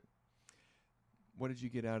what did you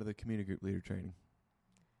get out of the community group leader training?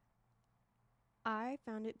 I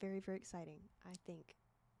found it very, very exciting. I think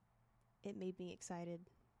it made me excited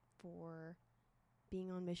for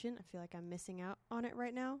being on mission. I feel like I'm missing out on it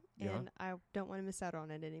right now, and I don't want to miss out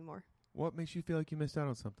on it anymore. What makes you feel like you missed out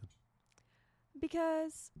on something?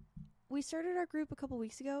 Because we started our group a couple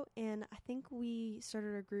weeks ago, and I think we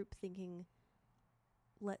started our group thinking,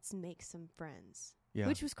 let's make some friends,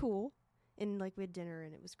 which was cool. And like we had dinner,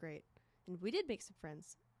 and it was great, and we did make some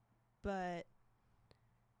friends, but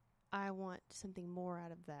I want something more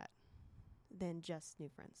out of that than just new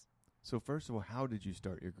friends. So first of all, how did you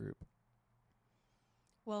start your group?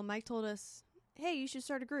 Well, Mike told us, hey, you should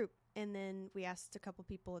start a group. And then we asked a couple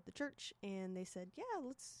people at the church, and they said, yeah,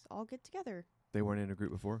 let's all get together. They weren't in a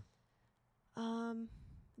group before?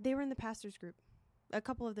 They were in the pastor's group. A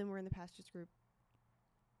couple of them were in the pastor's group.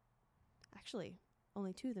 Actually,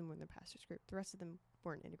 only 2 of them were in the pastor's group. The rest of them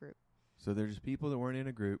weren't in a group. So there's people that weren't in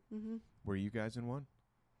a group. Mm-hmm. Were you guys in one?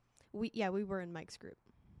 We were in Mike's group.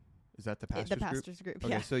 Is that the pastor's group? The pastor's group,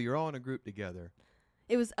 Okay, yeah. so you're all in a group together.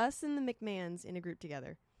 It was us and the McMahons in a group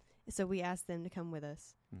together. So we asked them to come with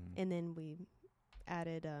us. Mm-hmm. And then we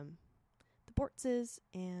added the Bortzes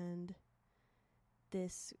and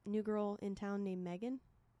this new girl in town named Megan.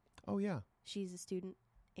 Oh, yeah. She's a student.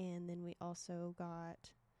 And then we also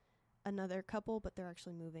got another couple, but they're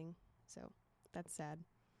actually moving. So that's sad.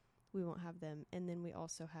 We won't have them. And then we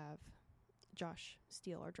also have Josh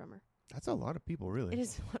Steele, our drummer. That's a lot of people, really. It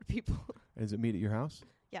is a lot of people. And does it meet at your house?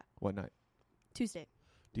 Yeah. What night? Tuesday.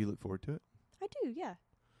 Do you look forward to it? I do, yeah.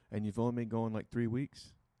 And you've only been going like 3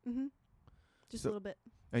 weeks? Mm-hmm. Just a little bit.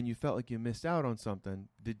 And you felt like you missed out on something,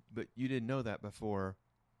 but you didn't know that before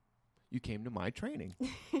you came to my training.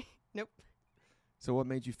 Nope. So what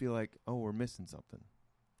made you feel like, oh, we're missing something?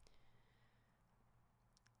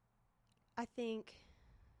 I think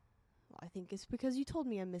it's because you told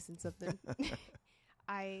me I'm missing something.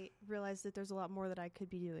 I realized that there's a lot more that I could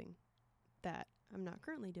be doing that I'm not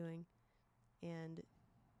currently doing. And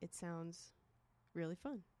it sounds really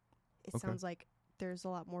fun. It sounds like there's a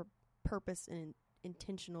lot more purpose and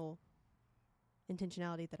intentionality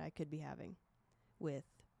that I could be having with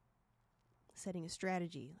setting a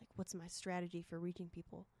strategy. Like, what's my strategy for reaching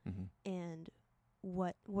people? Mm-hmm. And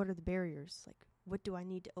what are the barriers? Like, what do I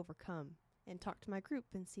need to overcome? And talk to my group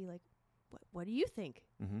and see, like, what do you think?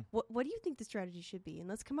 Mm-hmm. What do you think the strategy should be? And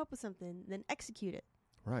let's come up with something, then execute it.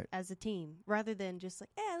 Right. As a team, rather than just like,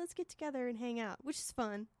 let's get together and hang out, which is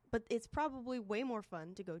fun, but it's probably way more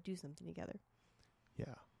fun to go do something together.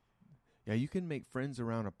 Yeah. Yeah, you can make friends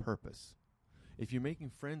around a purpose. If you're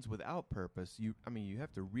making friends without purpose, you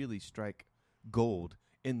have to really strike gold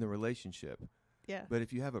in the relationship. Yeah. But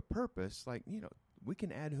if you have a purpose, like, we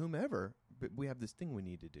can add whomever, but we have this thing we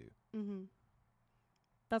need to do. Mm-hmm.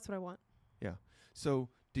 That's what I want. Yeah. So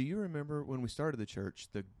do you remember when we started the church,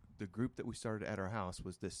 the group that we started at our house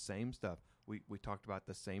was this same stuff? We talked about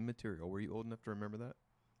the same material. Were you old enough to remember that?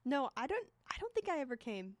 No, I don't think I ever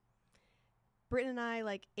came. Britt and I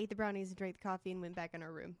ate the brownies and drank the coffee and went back in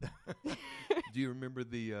our room. Do you remember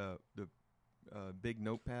the big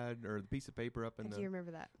notepad or the piece of paper up in I do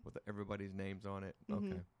remember that. with everybody's names on it?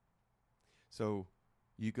 Mm-hmm. Okay. So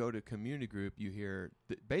you go to community group, you hear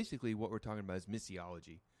basically what we're talking about is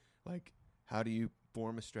missiology. Like, how do you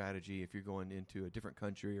form a strategy if you're going into a different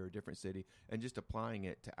country or a different city and just applying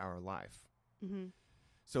it to our life? Mm-hmm.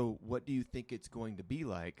 So what do you think it's going to be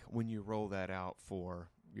like when you roll that out for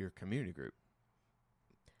your community group?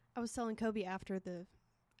 I was telling Coby after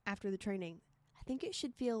the training, I think it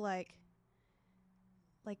should feel like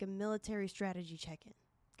a military strategy check-in.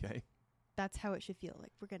 Okay. That's how it should feel.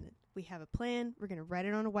 Like, we have a plan. We're going to write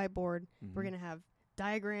it on a whiteboard. Mm-hmm. We're going to have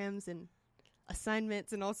diagrams and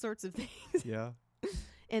assignments and all sorts of things. Yeah.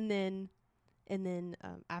 And then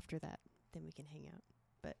after that, then we can hang out.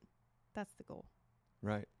 But that's the goal.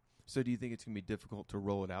 Right. So do you think it's going to be difficult to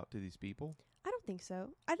roll it out to these people? I don't think so.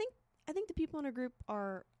 I think the people in our group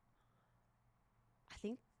I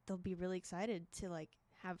think they'll be really excited to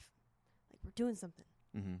have we're doing something.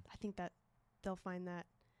 Mm-hmm. I think that they'll find that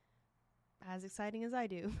as exciting as I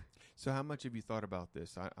do. So how much have you thought about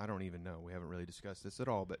this? I don't even know. We haven't really discussed this at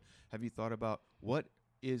all, but have you thought about what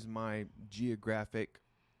is my geographic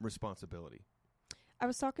responsibility? I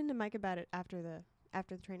was talking to Mike about it after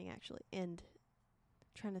the training, actually, and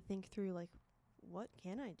trying to think through, what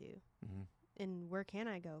can I do? Mm-hmm. And where can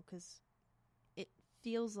I go? Because it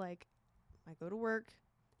feels like I go to work,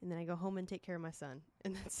 and then I go home and take care of my son.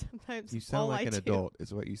 And that's sometimes you sound all like I an do. adult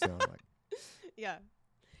is what you sound like. Yeah.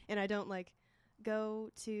 And I don't go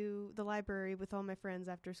to the library with all my friends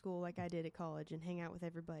after school like I did at college and hang out with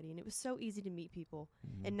everybody. And it was so easy to meet people.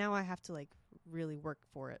 Mm-hmm. And now I have to really work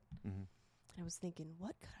for it. Mm-hmm. I was thinking,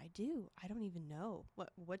 what could I do? I don't even know.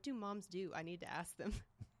 What do moms do? I need to ask them.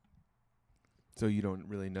 So you don't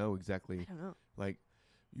really know exactly. I don't know. Like,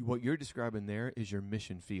 what you're describing there is your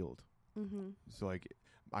mission field. Mm-hmm. So, like,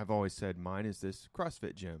 I've always said mine is this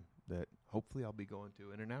CrossFit gym that hopefully I'll be going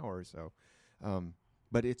to in an hour or so.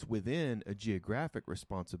 But it's within a geographic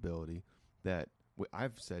responsibility that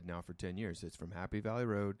I've said now for 10 years. It's from Happy Valley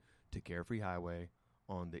Road to Carefree Highway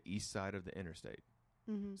on the east side of the interstate.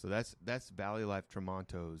 Mm-hmm. So that's Valley Life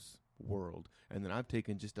Tremonto's world. And then I've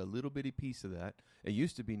taken just a little bitty piece of that. It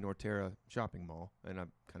used to be Norterra Shopping Mall, and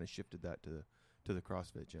I've kind of shifted that to the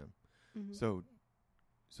CrossFit gym. Mm-hmm. So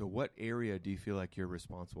what area do you feel like you're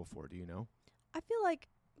responsible for? Do you know? I feel like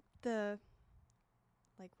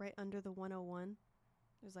right under the 101,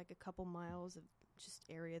 there's like a couple miles of just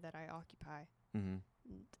area that I occupy. Mm-hmm.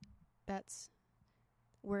 And that's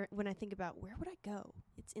where, when I think about where would I go,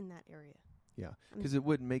 it's in that area. Yeah, because it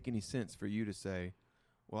wouldn't make any sense for you to say,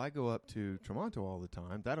 well, I go up to Tremonto all the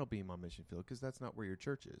time. That'll be my mission field, because that's not where your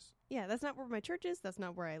church is. Yeah, that's not where my church is. That's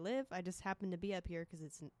not where I live. I just happen to be up here because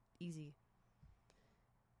it's easy.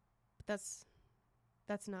 But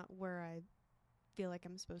that's not where I feel like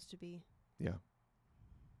I'm supposed to be. Yeah.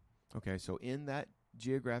 Okay, so in that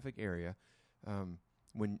geographic area,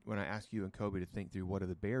 when I asked you and Coby to think through what are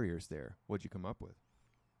the barriers there, what'd you come up with?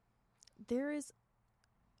 There is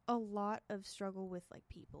a lot of struggle with like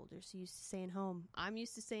people just used to staying home. I'm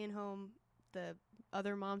used to staying home. The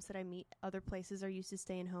other moms that I meet other places are used to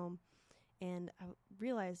staying home. And I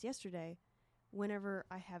realized yesterday, whenever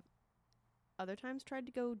I have other times tried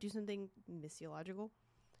to go do something missiological,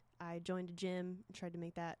 I joined a gym and tried to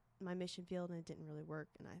make that my mission field, and it didn't really work.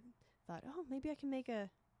 And I thought, oh, maybe I can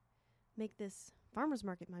make this farmer's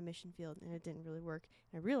market my mission field, and it didn't really work.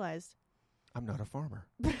 And I realized I'm not a farmer.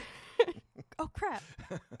 Oh, crap.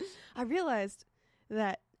 I realized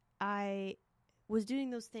that I was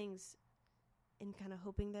doing those things and kind of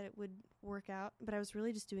hoping that it would work out, but I was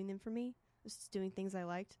really just doing them for me. I was just doing things I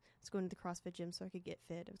liked. I was going to the CrossFit gym so I could get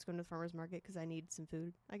fit. I was going to the farmer's market because I needed some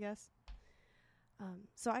food, I guess.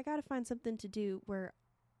 So I got to find something to do where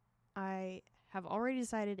I have already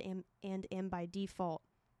decided and am by default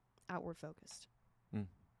outward focused. I'm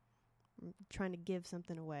trying to give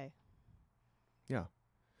something away. Yeah.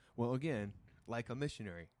 Well, again, like a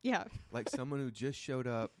missionary. Yeah. Like someone who just showed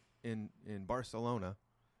up in Barcelona.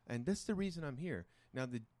 And that's the reason I'm here. Now,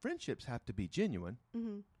 the friendships have to be genuine.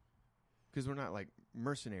 Because we're not like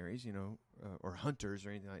mercenaries, or hunters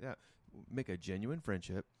or anything like that. Make a genuine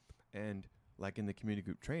friendship. And like in the community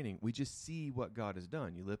group training, we just see what God has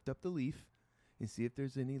done. You lift up the leaf and see if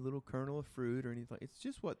there's any little kernel of fruit or anything. It's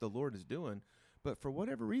just what the Lord is doing. But for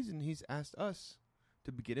whatever reason, he's asked us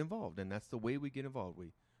to get involved. And that's the way we get involved.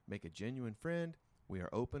 We make a genuine friend. We are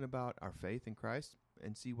open about our faith in Christ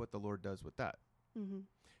and see what the Lord does with that.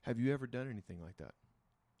 Have you ever done anything like that?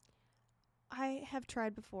 I have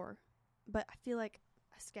tried before, but I feel like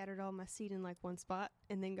I scattered all my seed in like one spot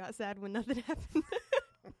and then got sad when nothing happened.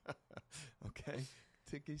 Okay.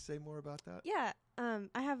 Can you say more about that? Yeah.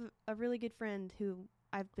 I have a really good friend who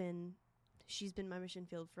she's been my mission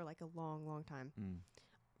field for like a long, long time.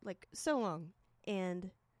 Like so long. And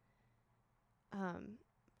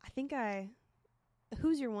I think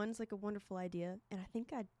Who's Your One's like a wonderful idea. And I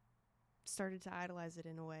think I started to idolize it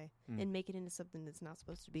in a way and make it into something that's not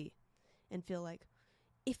supposed to be. And feel like,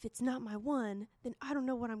 if it's not my one, then I don't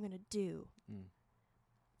know what I'm going to do.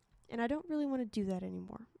 And I don't really want to do that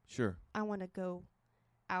anymore. Sure. I want to go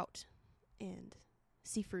out and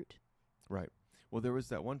see fruit. Right. Well, there was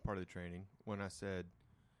that one part of the training when I said,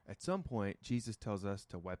 at some point, Jesus tells us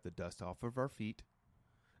to wipe the dust off of our feet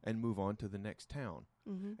and move on to the next town.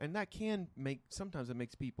 And that sometimes it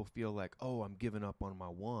makes people feel like, oh, I'm giving up on my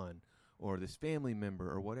one or this family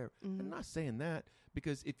member or whatever. I'm not saying that,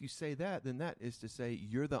 because if you say that, then that is to say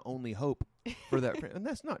you're the only hope for that friend. And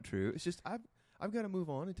that's not true. It's just I've got to move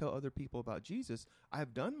on and tell other people about Jesus.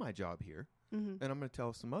 I've done my job here, and I'm going to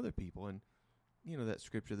tell some other people. And, that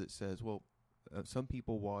scripture that says, well, some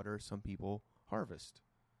people water, some people harvest.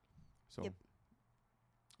 So, yep.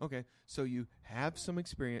 Okay, so you have some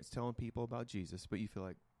experience telling people about Jesus, but you feel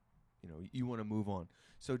like, you want to move on.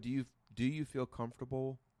 So do you feel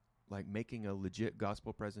comfortable, like, making a legit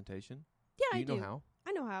gospel presentation? Yeah, I do. Do you know how?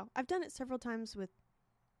 I know how. I've done it several times with,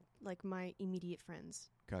 like, my immediate friends.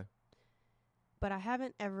 Okay. But I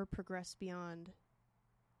haven't ever progressed beyond,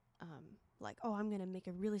 like, oh, I'm going to make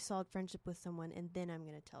a really solid friendship with someone, and then I'm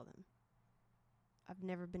going to tell them. I've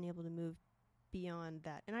never been able to move beyond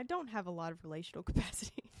that. And I don't have a lot of relational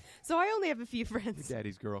capacity. So I only have a few friends. Your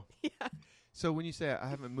daddy's girl. Yeah. So when you say I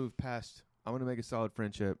haven't moved past, I want to make a solid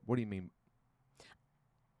friendship, what do you mean?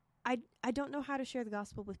 I don't know how to share the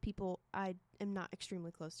gospel with people I am not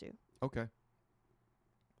extremely close to. Okay.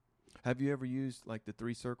 Have you ever used like the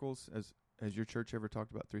 3 circles? Has your church ever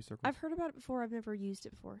talked about 3 circles? I've heard about it before. I've never used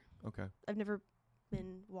it before. Okay. I've never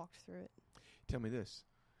been walked through it. Tell me this.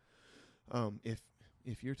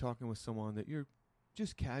 If you're talking with someone that you're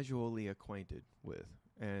just casually acquainted with,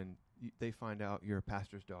 and they find out you're a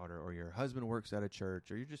pastor's daughter, or your husband works at a church,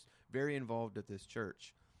 or you're just very involved at this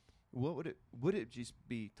church, would it just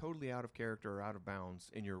be totally out of character or out of bounds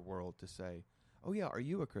in your world to say, "Oh yeah, are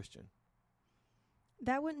you a Christian?"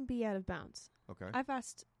 That wouldn't be out of bounds. Okay. I've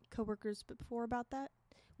asked coworkers before about that.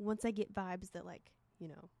 Once I get vibes that, like,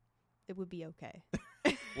 it would be okay.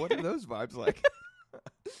 What are those vibes like?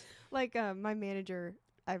 Like, my manager,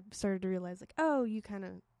 I've started to realize, like, oh,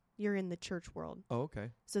 you're in the church world. Oh,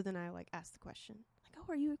 okay. So then I, like, asked the question, like,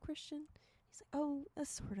 oh, are you a Christian? He's like, oh,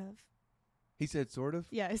 sort of. He said sort of?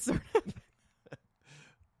 Yeah, sort of.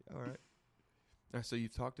 All right. So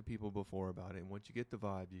you've talked to people before about it, and once you get the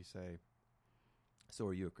vibe, you say, so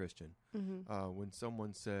are you a Christian? Mm-hmm. When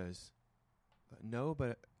someone says, no,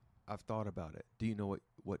 but I've thought about it, do you know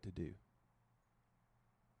what to do?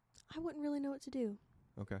 I wouldn't really know what to do.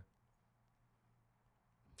 Okay.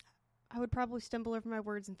 I would probably stumble over my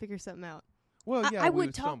words and figure something out. Well, yeah, I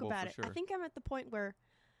would talk about it. Sure. I think I'm at the point where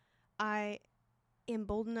I am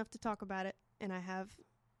bold enough to talk about it, and I have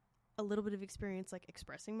a little bit of experience, like,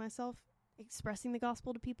 expressing myself, expressing the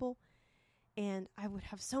gospel to people, and I would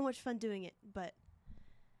have so much fun doing it, but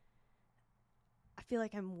I feel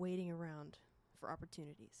like I'm waiting around for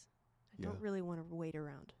opportunities. I don't really want to wait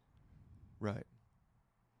around. Right.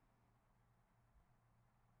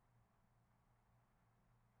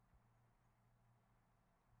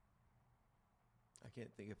 I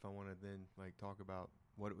can't think if I want to then like talk about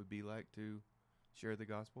what it would be like to share the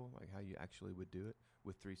gospel, like how you actually would do it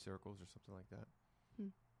with 3 circles or something like that.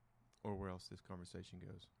 Or where else this conversation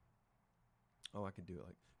goes. Oh, I can do it.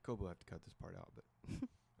 Like, Coby will have to cut this part out. But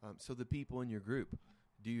so the people in your group,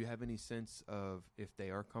 do you have any sense of if they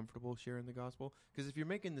are comfortable sharing the gospel? Because if you're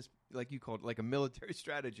making this, like you called, like a military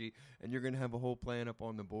strategy, and you're going to have a whole plan up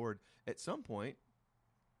on the board, at some point,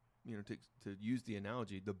 to use the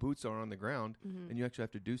analogy, the boots are on the ground, and you actually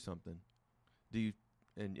have to do something. Do you?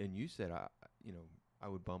 And you said, I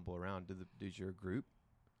would bumble around. Does your group?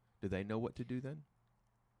 Do they know what to do then?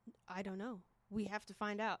 I don't know. We have to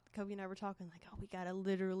find out. Coby and I were talking like, we got to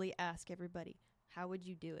literally ask everybody, how would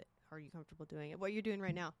you do it? Are you comfortable doing it? What you're doing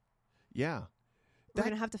right now. Yeah. We're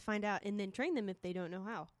going to have to find out and then train them if they don't know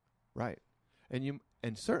how. Right. And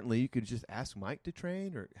certainly you could just ask Mike to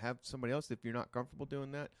train or have somebody else if you're not comfortable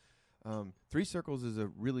doing that. 3 circles is a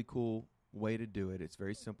really cool way to do it. It's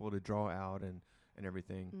very simple to draw out and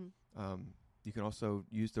everything. You can also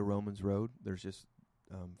use the Romans road. There's just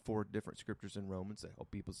 4 different scriptures in Romans that help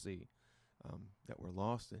people see that we're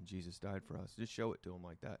lost and Jesus died for us. Just show it to them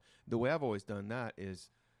like that. The way I've always done that is,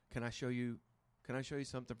 can I show you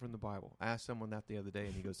something from the Bible? I asked someone that the other day,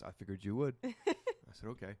 and he goes, I figured you would. I said,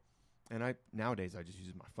 okay. And nowadays I just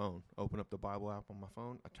use my phone, open up the Bible app on my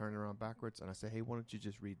phone, I turn it around backwards, and I say, hey, why don't you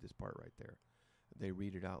just read this part right there? They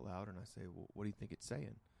read it out loud, and I say, well, what do you think it's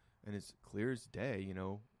saying? And it's clear as day,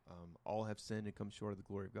 all have sinned and come short of the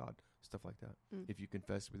glory of God, stuff like that. If you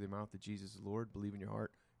confess with your mouth that Jesus is Lord, believe in your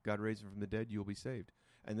heart, God raised him from the dead, you'll be saved.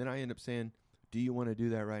 And then I end up saying, do you want to do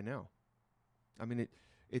that right now? I mean,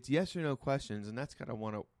 it's yes or no questions, and that's kind of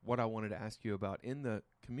what I wanted to ask you about. In the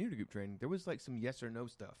community group training, there was like some yes or no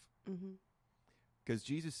stuff. Because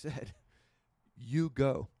Jesus said, you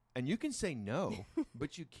go. And you can say no,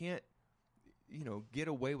 but you can't, get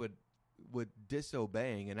away with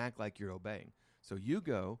disobeying and act like you're obeying. So you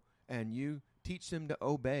go, and you teach them to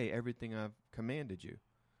obey everything I've commanded you.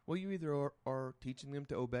 Well, you either are teaching them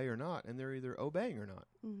to obey or not, and they're either obeying or not.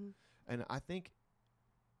 And I think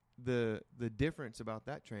the difference about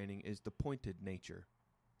that training is the pointed nature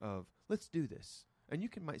of, let's do this. And you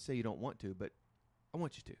might say you don't want to, but I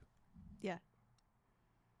want you to. Yeah.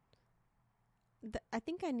 I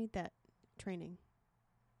think I need that training.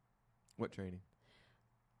 What training?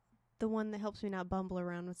 The one that helps me not bumble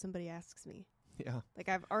around when somebody asks me. Yeah. Like,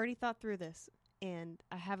 I've already thought through this, and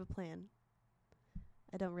I have a plan.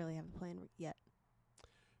 I don't really have a plan yet.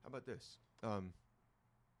 How about this? Are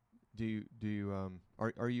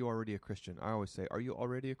you already a Christian? I always say, are you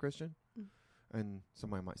already a Christian? And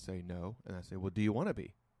somebody might say no, and I say, well, do you want to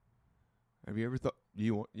be? Have you ever thought,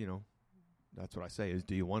 that's what I say is,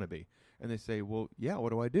 do you want to be? And they say, well, yeah, what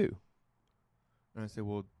do I do? And I say,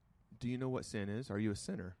 well, do you know what sin is? Are you a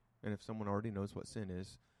sinner? And if someone already knows what sin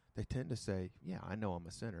is, they tend to say, yeah, I know I'm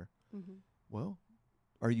a sinner. Well,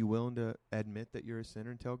 are you willing to admit that you're a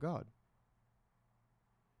sinner and tell God?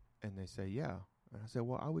 And they say, yeah. And I said,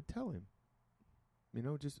 well, I would tell him.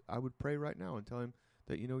 I would pray right now and tell him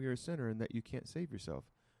that you're a sinner and that you can't save yourself.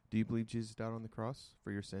 Do you believe Jesus died on the cross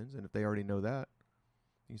for your sins? And if they already know that,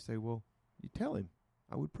 you say, well, you tell him.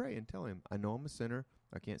 I would pray and tell him, I know I'm a sinner.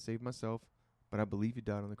 I can't save myself, but I believe you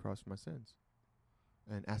died on the cross for my sins.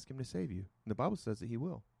 And ask him to save you. And the Bible says that he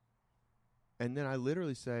will. And then I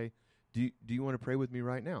literally say, do you want to pray with me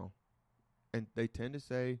right now? And they tend to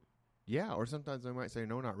say, yeah. Or sometimes they might say,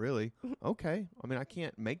 no, not really. Okay. I mean, I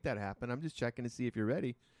can't make that happen. I'm just checking to see if you're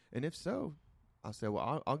ready. And if so, I'll say,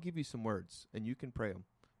 well, I'll give you some words and you can pray them.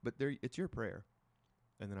 But it's your prayer.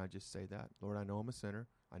 And then I just say that. Lord, I know I'm a sinner.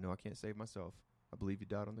 I know I can't save myself. I believe you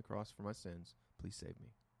died on the cross for my sins. Please save me.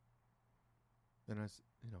 And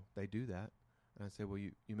they do that. And I say, well,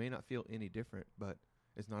 you may not feel any different, but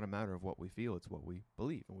it's not a matter of what we feel. It's what we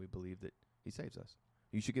believe. And we believe that he saves us.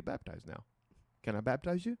 You should get baptized now. Can I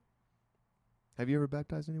baptize you? Have you ever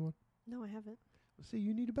baptized anyone? No, I haven't. Well, see,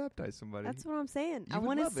 you need to baptize somebody. That's what I'm saying. I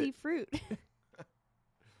want to see fruit.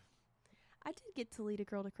 I did get to lead a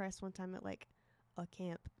girl to Christ one time at like a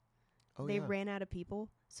camp. Oh, they ran out of people,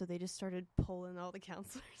 so they just started pulling all the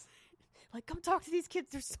counselors. Like, come talk to these kids.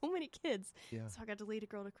 There's so many kids. Yeah. So I got to lead a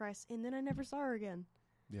girl to Christ, and then I never saw her again.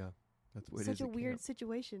 Yeah. That's what Such a weird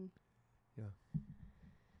situation. Yeah.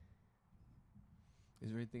 Is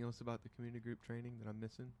there anything else about the community group training that I'm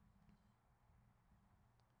missing?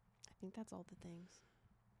 I think that's all the things.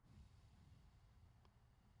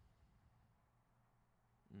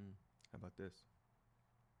 How about this?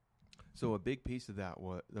 So a big piece of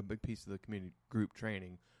the community group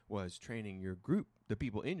training was training your group, the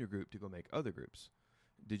people in your group, to go make other groups.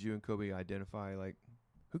 Did you and Coby identify, like,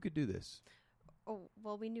 who could do this? Oh,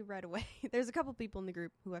 well, we knew right away. There's a couple people in the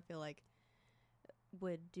group who I feel like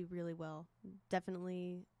would do really well.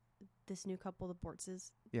 Definitely this new couple, the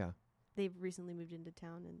Bortzes. Yeah. They've recently moved into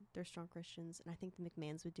town, and they're strong Christians, and I think the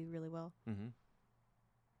McMahons would do really well. Mm-hmm.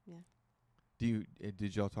 Yeah.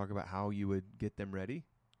 Did y'all talk about how you would get them ready?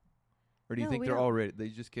 Or do you No, think they're all ready? They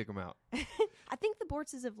just kick them out? I think the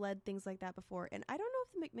Bortzes have led things like that before, and I don't know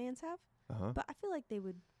if the McMahons have, but I feel like they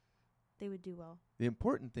would do well. The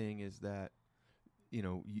important thing is that,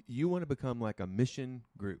 you want to become like a mission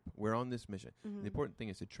group. We're on this mission. Mm-hmm. The important thing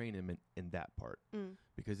is to train them in that part,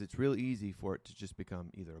 because it's real easy for it to just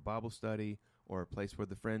become either a Bible study or a place where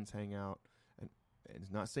the friends hang out. And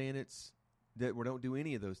it's not saying it's that we don't do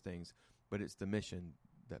any of those things, but it's the mission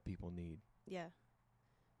that people need. Yeah.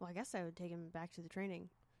 Well, I guess I would take him back to the training.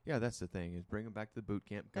 Yeah, that's the thing, is bring them back to the boot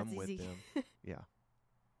camp, come with them. Yeah.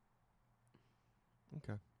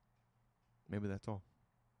 Okay. Maybe that's all.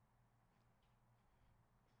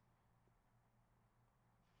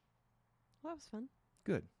 Well, that was fun.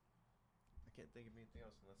 Good. I can't think of anything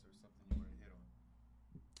else unless there was something you